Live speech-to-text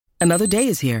Another day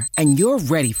is here, and you're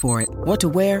ready for it. What to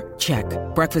wear? Check.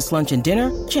 Breakfast, lunch, and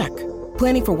dinner? Check.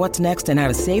 Planning for what's next and how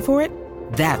to save for it?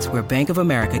 That's where Bank of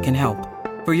America can help.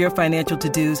 For your financial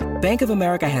to-dos, Bank of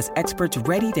America has experts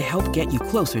ready to help get you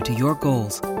closer to your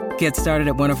goals. Get started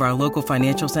at one of our local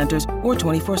financial centers or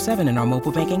 24/7 in our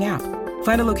mobile banking app.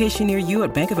 Find a location near you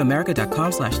at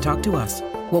bankofamerica.com/talktous.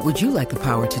 What would you like the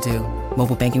power to do?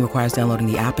 Mobile banking requires downloading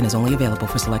the app and is only available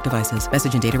for select devices.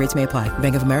 Message and data rates may apply.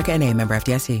 Bank of America N.A., member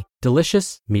FDIC.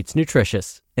 Delicious meets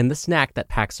nutritious in the snack that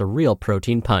packs a real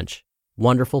protein punch.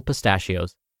 Wonderful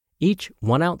Pistachios. Each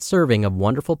 1 ounce serving of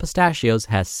Wonderful Pistachios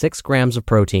has 6 grams of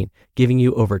protein, giving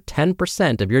you over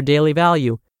 10% of your daily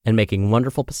value and making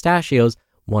Wonderful Pistachios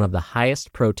one of the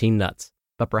highest protein nuts.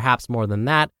 But perhaps more than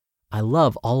that, I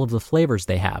love all of the flavors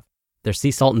they have. Their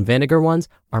sea salt and vinegar ones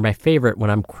are my favorite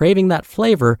when I'm craving that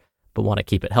flavor but want to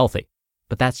keep it healthy.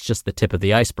 But that's just the tip of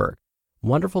the iceberg.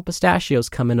 Wonderful Pistachios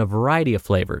come in a variety of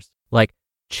flavors, like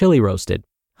chili roasted,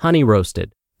 honey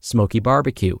roasted, smoky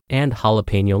barbecue, and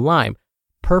jalapeno lime,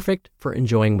 perfect for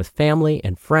enjoying with family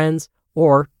and friends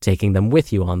or taking them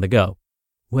with you on the go.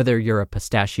 Whether you're a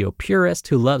pistachio purist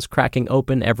who loves cracking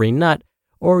open every nut,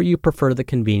 or you prefer the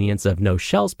convenience of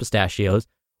no-shells pistachios,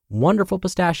 Wonderful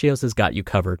Pistachios has got you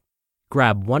covered.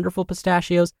 Grab Wonderful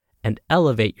Pistachios and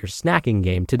elevate your snacking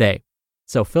game today.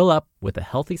 So fill up with a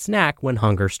healthy snack when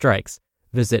hunger strikes.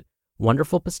 Visit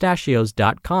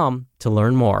wonderfulpistachios.com to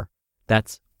learn more.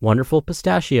 That's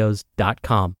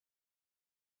wonderfulpistachios.com.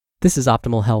 This is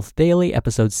Optimal Health Daily,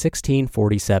 episode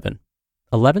 1647.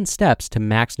 11 Steps to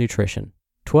Max Nutrition.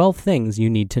 12 Things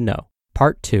You Need to Know.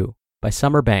 Part 2 by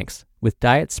Summer Banks with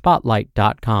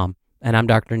DietSpotlight.com. And I'm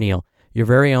Dr. Neal, your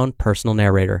very own personal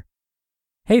narrator.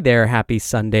 Hey there, happy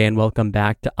Sunday, and welcome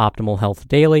back to Optimal Health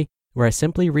Daily, where I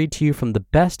simply read to you from the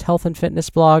best health and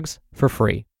fitness blogs for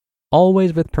free,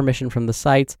 always with permission from the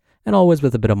sites and always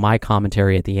with a bit of my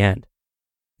commentary at the end.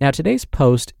 Now, today's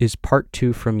post is part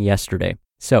 2 from yesterday,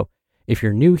 so if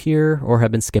you're new here or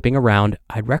have been skipping around,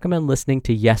 I'd recommend listening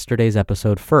to yesterday's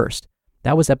episode first.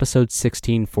 That was episode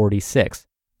 1646.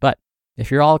 But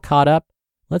if you're all caught up,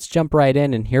 let's jump right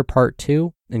in and hear part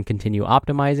 2 and continue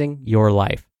optimizing your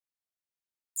life.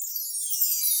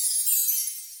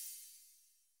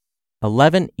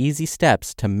 11 Easy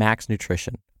Steps to Max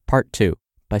Nutrition, Part 2,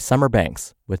 by Summer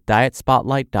Banks with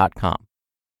DietSpotlight.com.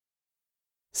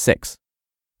 6.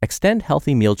 Extend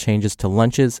healthy meal changes to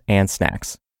lunches and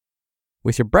snacks.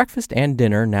 With your breakfast and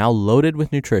dinner now loaded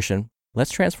with nutrition, let's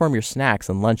transform your snacks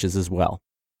and lunches as well.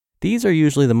 These are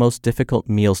usually the most difficult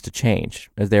meals to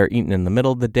change, as they are eaten in the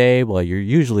middle of the day while you're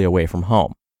usually away from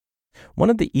home.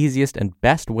 One of the easiest and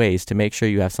best ways to make sure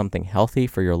you have something healthy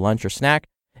for your lunch or snack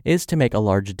is to make a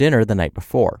large dinner the night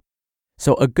before.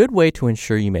 So a good way to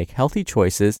ensure you make healthy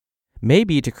choices may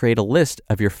be to create a list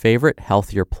of your favorite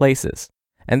healthier places.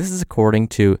 And this is according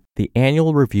to the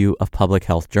Annual Review of Public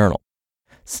Health Journal.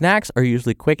 Snacks are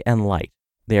usually quick and light.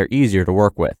 They are easier to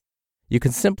work with. You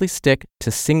can simply stick to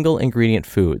single ingredient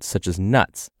foods such as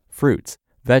nuts, fruits,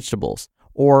 vegetables,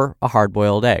 or a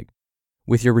hard-boiled egg.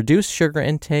 With your reduced sugar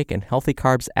intake and healthy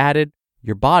carbs added,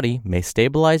 your body may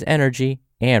stabilize energy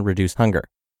and reduce hunger.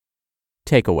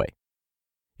 Takeaway.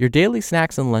 Your daily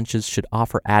snacks and lunches should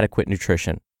offer adequate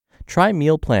nutrition. Try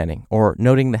meal planning or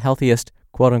noting the healthiest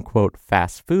quote-unquote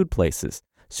fast food places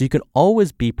so you can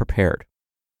always be prepared.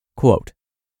 Quote,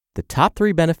 the top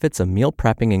 3 benefits of meal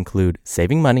prepping include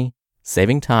saving money,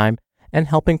 saving time, and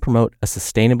helping promote a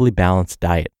sustainably balanced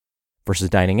diet. Versus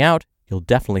dining out, you'll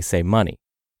definitely save money.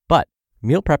 But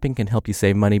meal prepping can help you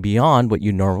save money beyond what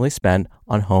you normally spend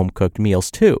on home-cooked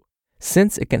meals too,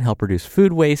 since it can help reduce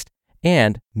food waste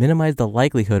and minimize the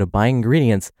likelihood of buying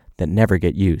ingredients that never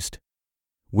get used.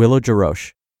 Willow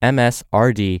Jarosh,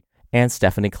 MSRD, and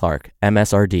Stephanie Clark,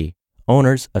 MSRD,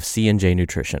 owners of C&J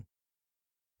Nutrition.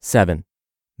 7.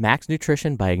 Max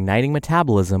nutrition by igniting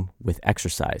metabolism with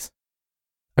exercise.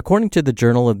 According to the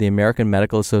Journal of the American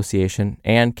Medical Association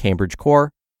and Cambridge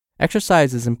Core,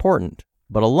 exercise is important,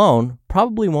 but alone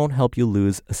probably won't help you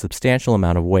lose a substantial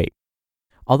amount of weight.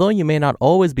 Although you may not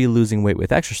always be losing weight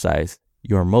with exercise,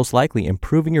 you are most likely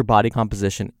improving your body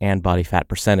composition and body fat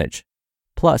percentage.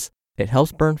 Plus, it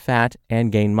helps burn fat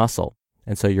and gain muscle,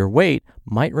 and so your weight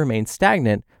might remain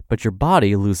stagnant, but your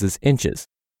body loses inches.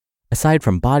 Aside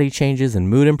from body changes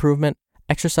and mood improvement,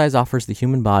 exercise offers the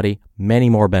human body many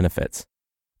more benefits.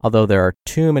 Although there are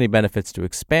too many benefits to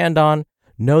expand on,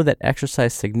 know that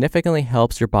exercise significantly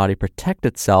helps your body protect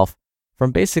itself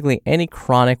from basically any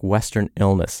chronic Western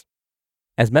illness.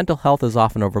 As mental health is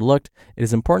often overlooked, it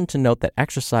is important to note that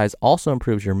exercise also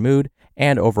improves your mood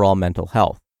and overall mental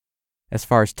health. As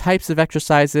far as types of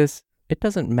exercises, it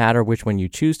doesn't matter which one you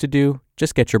choose to do,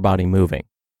 just get your body moving.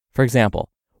 For example,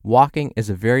 walking is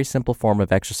a very simple form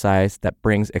of exercise that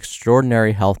brings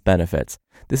extraordinary health benefits.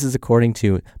 This is according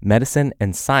to Medicine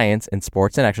and Science in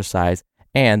Sports and Exercise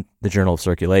and the Journal of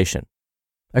Circulation.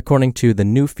 According to the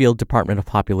Newfield Department of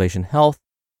Population Health,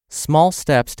 small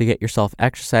steps to get yourself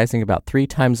exercising about 3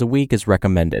 times a week is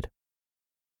recommended.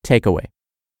 Takeaway: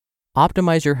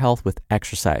 optimize your health with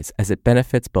exercise as it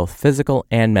benefits both physical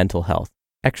and mental health.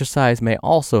 Exercise may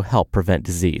also help prevent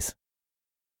disease.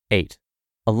 8.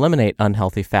 Eliminate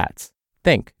unhealthy fats.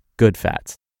 Think good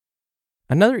fats.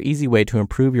 Another easy way to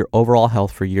improve your overall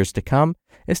health for years to come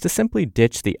is to simply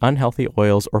ditch the unhealthy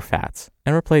oils or fats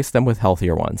and replace them with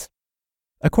healthier ones.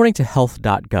 According to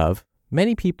health.gov,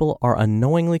 many people are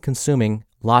unknowingly consuming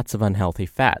lots of unhealthy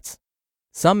fats.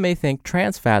 Some may think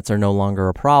trans fats are no longer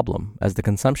a problem, as the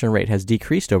consumption rate has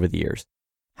decreased over the years.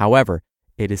 However,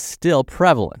 it is still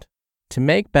prevalent. To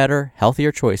make better,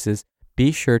 healthier choices,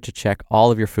 be sure to check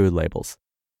all of your food labels.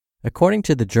 According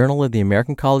to the Journal of the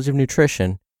American College of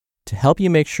Nutrition, to help you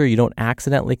make sure you don't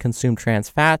accidentally consume trans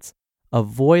fats,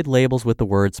 avoid labels with the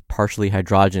words partially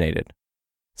hydrogenated.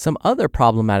 Some other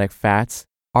problematic fats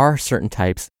are certain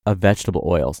types of vegetable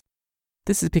oils.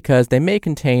 This is because they may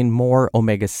contain more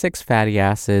omega-6 fatty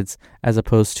acids as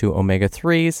opposed to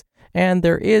omega-3s, and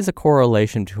there is a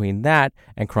correlation between that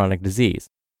and chronic disease.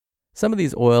 Some of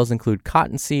these oils include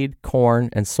cottonseed, corn,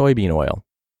 and soybean oil.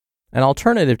 An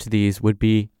alternative to these would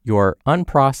be your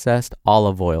unprocessed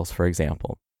olive oils, for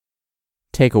example.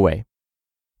 Takeaway: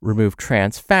 remove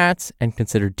trans fats and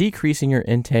consider decreasing your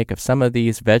intake of some of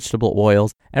these vegetable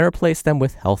oils and replace them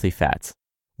with healthy fats.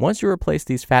 Once you replace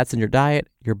these fats in your diet,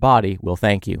 your body will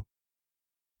thank you.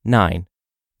 9.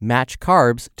 Match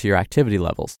carbs to your activity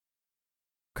levels.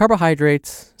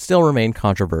 Carbohydrates still remain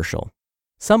controversial.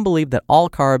 Some believe that all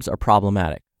carbs are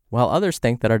problematic, while others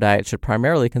think that our diet should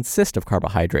primarily consist of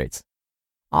carbohydrates.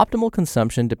 Optimal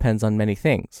consumption depends on many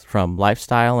things, from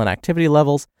lifestyle and activity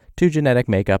levels to genetic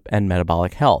makeup and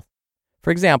metabolic health. For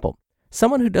example,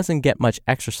 someone who doesn't get much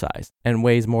exercise and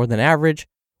weighs more than average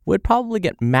would probably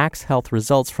get max health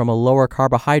results from a lower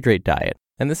carbohydrate diet,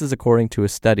 and this is according to a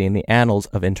study in the Annals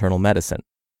of Internal Medicine.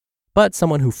 But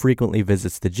someone who frequently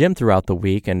visits the gym throughout the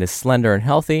week and is slender and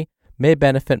healthy may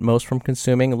benefit most from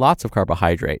consuming lots of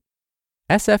carbohydrate.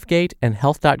 SFGate and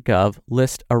Health.gov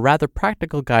list a rather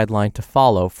practical guideline to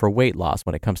follow for weight loss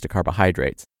when it comes to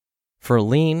carbohydrates. For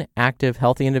lean, active,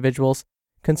 healthy individuals,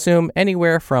 consume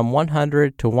anywhere from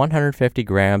 100 to 150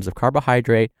 grams of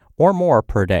carbohydrate or more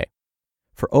per day.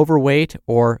 For overweight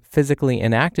or physically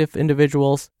inactive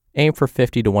individuals, aim for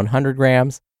 50 to 100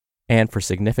 grams, and for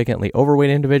significantly overweight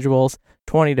individuals,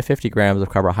 20 to 50 grams of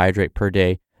carbohydrate per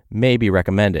day may be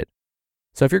recommended.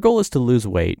 So if your goal is to lose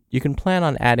weight, you can plan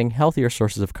on adding healthier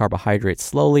sources of carbohydrates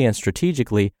slowly and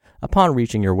strategically upon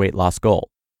reaching your weight loss goal.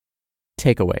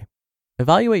 Takeaway: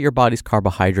 evaluate your body's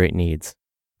carbohydrate needs.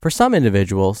 For some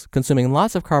individuals, consuming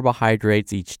lots of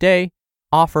carbohydrates each day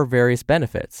offer various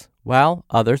benefits, while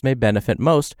others may benefit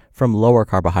most from lower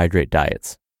carbohydrate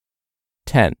diets.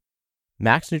 10.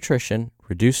 Max nutrition,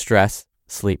 reduce stress,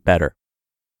 sleep better.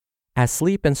 As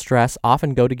sleep and stress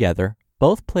often go together,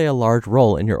 both play a large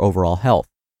role in your overall health.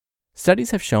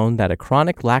 Studies have shown that a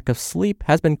chronic lack of sleep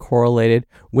has been correlated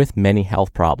with many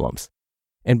health problems.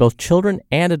 In both children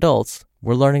and adults,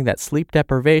 we're learning that sleep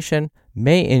deprivation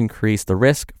may increase the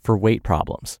risk for weight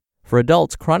problems. For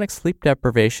adults, chronic sleep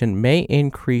deprivation may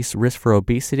increase risk for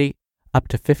obesity up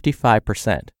to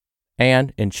 55%.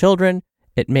 And in children,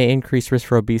 it may increase risk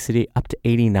for obesity up to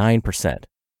 89%.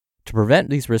 To prevent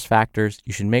these risk factors,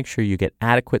 you should make sure you get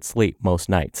adequate sleep most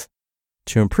nights.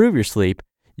 To improve your sleep,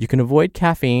 you can avoid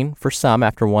caffeine for some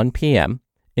after 1 p.m.,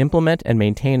 implement and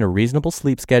maintain a reasonable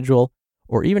sleep schedule,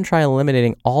 or even try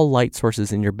eliminating all light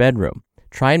sources in your bedroom.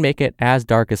 Try and make it as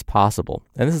dark as possible,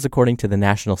 and this is according to the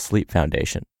National Sleep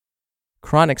Foundation.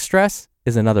 Chronic stress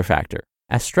is another factor,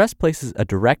 as stress places a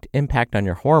direct impact on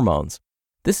your hormones.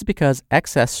 This is because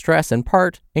excess stress in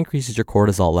part increases your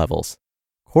cortisol levels.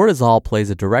 Cortisol plays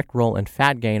a direct role in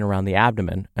fat gain around the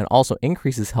abdomen and also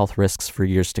increases health risks for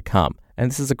years to come, and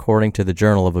this is according to the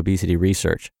Journal of Obesity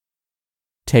Research.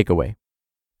 Takeaway: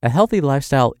 a healthy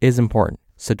lifestyle is important,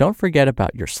 so don't forget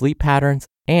about your sleep patterns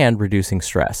and reducing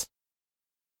stress.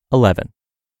 11.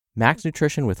 Max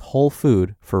nutrition with whole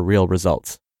food for real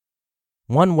results.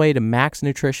 One way to max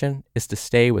nutrition is to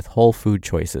stay with whole food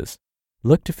choices.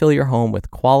 Look to fill your home with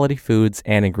quality foods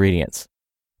and ingredients.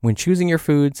 When choosing your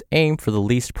foods, aim for the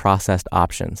least processed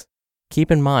options.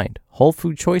 Keep in mind, whole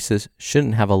food choices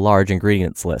shouldn't have a large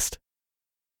ingredients list.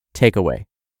 Takeaway: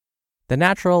 the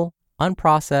natural,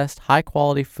 unprocessed,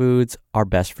 high-quality foods are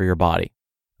best for your body.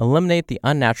 Eliminate the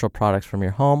unnatural products from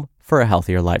your home for a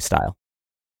healthier lifestyle.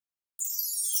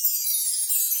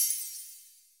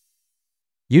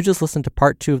 You just listened to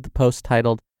part 2 of the post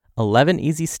titled 11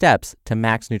 Easy Steps to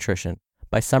Max Nutrition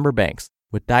by Summer Banks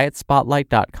with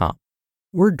DietSpotlight.com.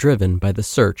 We're driven by the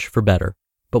search for better,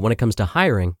 but when it comes to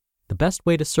hiring, the best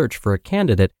way to search for a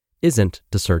candidate isn't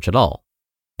to search at all.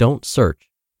 Don't search,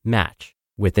 match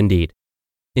with Indeed.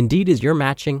 Indeed is your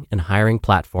matching and hiring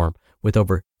platform with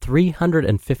over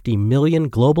 350 million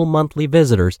global monthly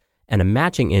visitors and a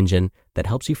matching engine that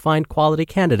helps you find quality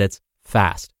candidates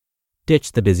fast.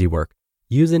 Ditch the busy work.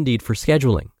 Use Indeed for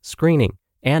scheduling, screening,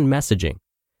 and messaging.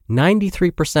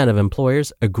 93% of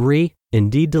employers agree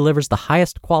Indeed delivers the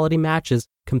highest quality matches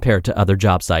compared to other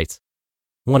job sites.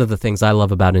 One of the things I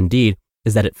love about Indeed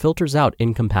is that it filters out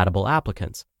incompatible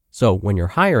applicants. So when you're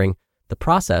hiring, the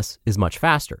process is much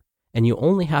faster, and you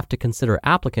only have to consider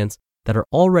applicants that are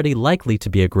already likely to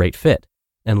be a great fit.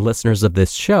 And listeners of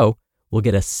this show will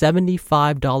get a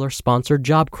 $75 sponsored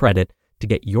job credit to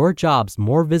get your jobs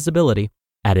more visibility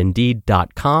at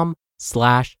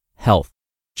Indeed.com/health.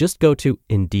 Just go to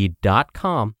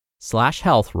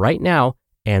Indeed.com/health right now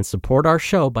and support our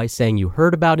show by saying you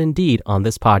heard about Indeed on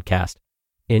this podcast.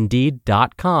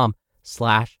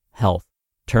 Indeed.com/health.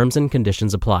 Terms and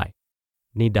conditions apply.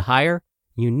 Need to hire?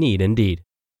 You need Indeed.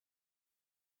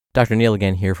 Dr. Neal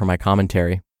again here for my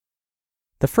commentary.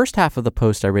 The first half of the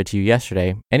post I read to you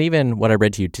yesterday, and even what I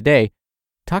read to you today,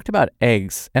 talked about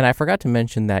eggs, and I forgot to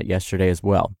mention that yesterday as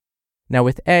well. Now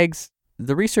with eggs,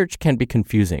 the research can be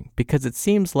confusing because it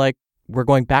seems like we're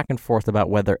going back and forth about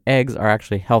whether eggs are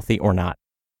actually healthy or not.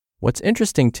 What's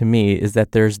interesting to me is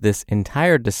that there's this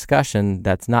entire discussion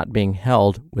that's not being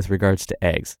held with regards to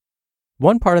eggs.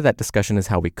 One part of that discussion is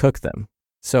how we cook them.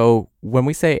 So when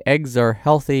we say eggs are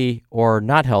healthy or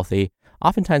not healthy,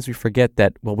 oftentimes we forget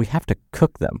that, well, we have to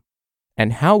cook them.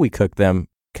 And how we cook them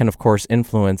can, of course,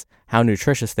 influence how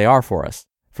nutritious they are for us.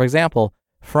 For example,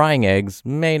 frying eggs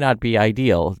may not be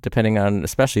ideal, depending on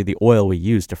especially the oil we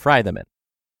use to fry them in.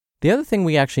 The other thing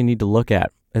we actually need to look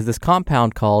at is this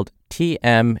compound called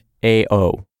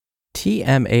TMAO.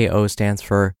 TMAO stands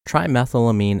for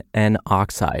trimethylamine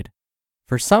N-oxide.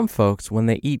 For some folks, when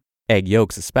they eat egg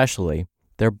yolks especially,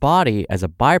 their body, as a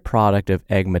byproduct of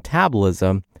egg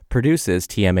metabolism, produces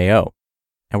TMAO.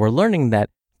 And we're learning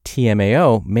that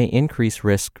TMAO may increase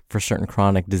risk for certain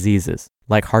chronic diseases,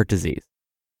 like heart disease.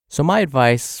 So my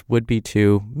advice would be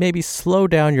to maybe slow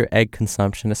down your egg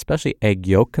consumption, especially egg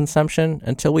yolk consumption,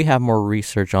 until we have more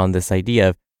research on this idea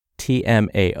of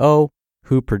TMAO,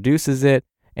 who produces it,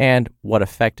 and what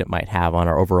effect it might have on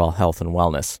our overall health and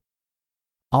wellness.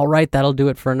 All right, that'll do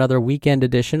it for another weekend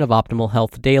edition of Optimal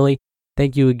Health Daily.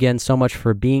 Thank you again so much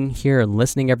for being here and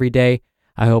listening every day.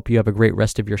 I hope you have a great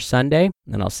rest of your Sunday,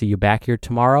 and I'll see you back here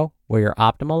tomorrow where your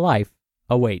optimal life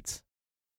awaits.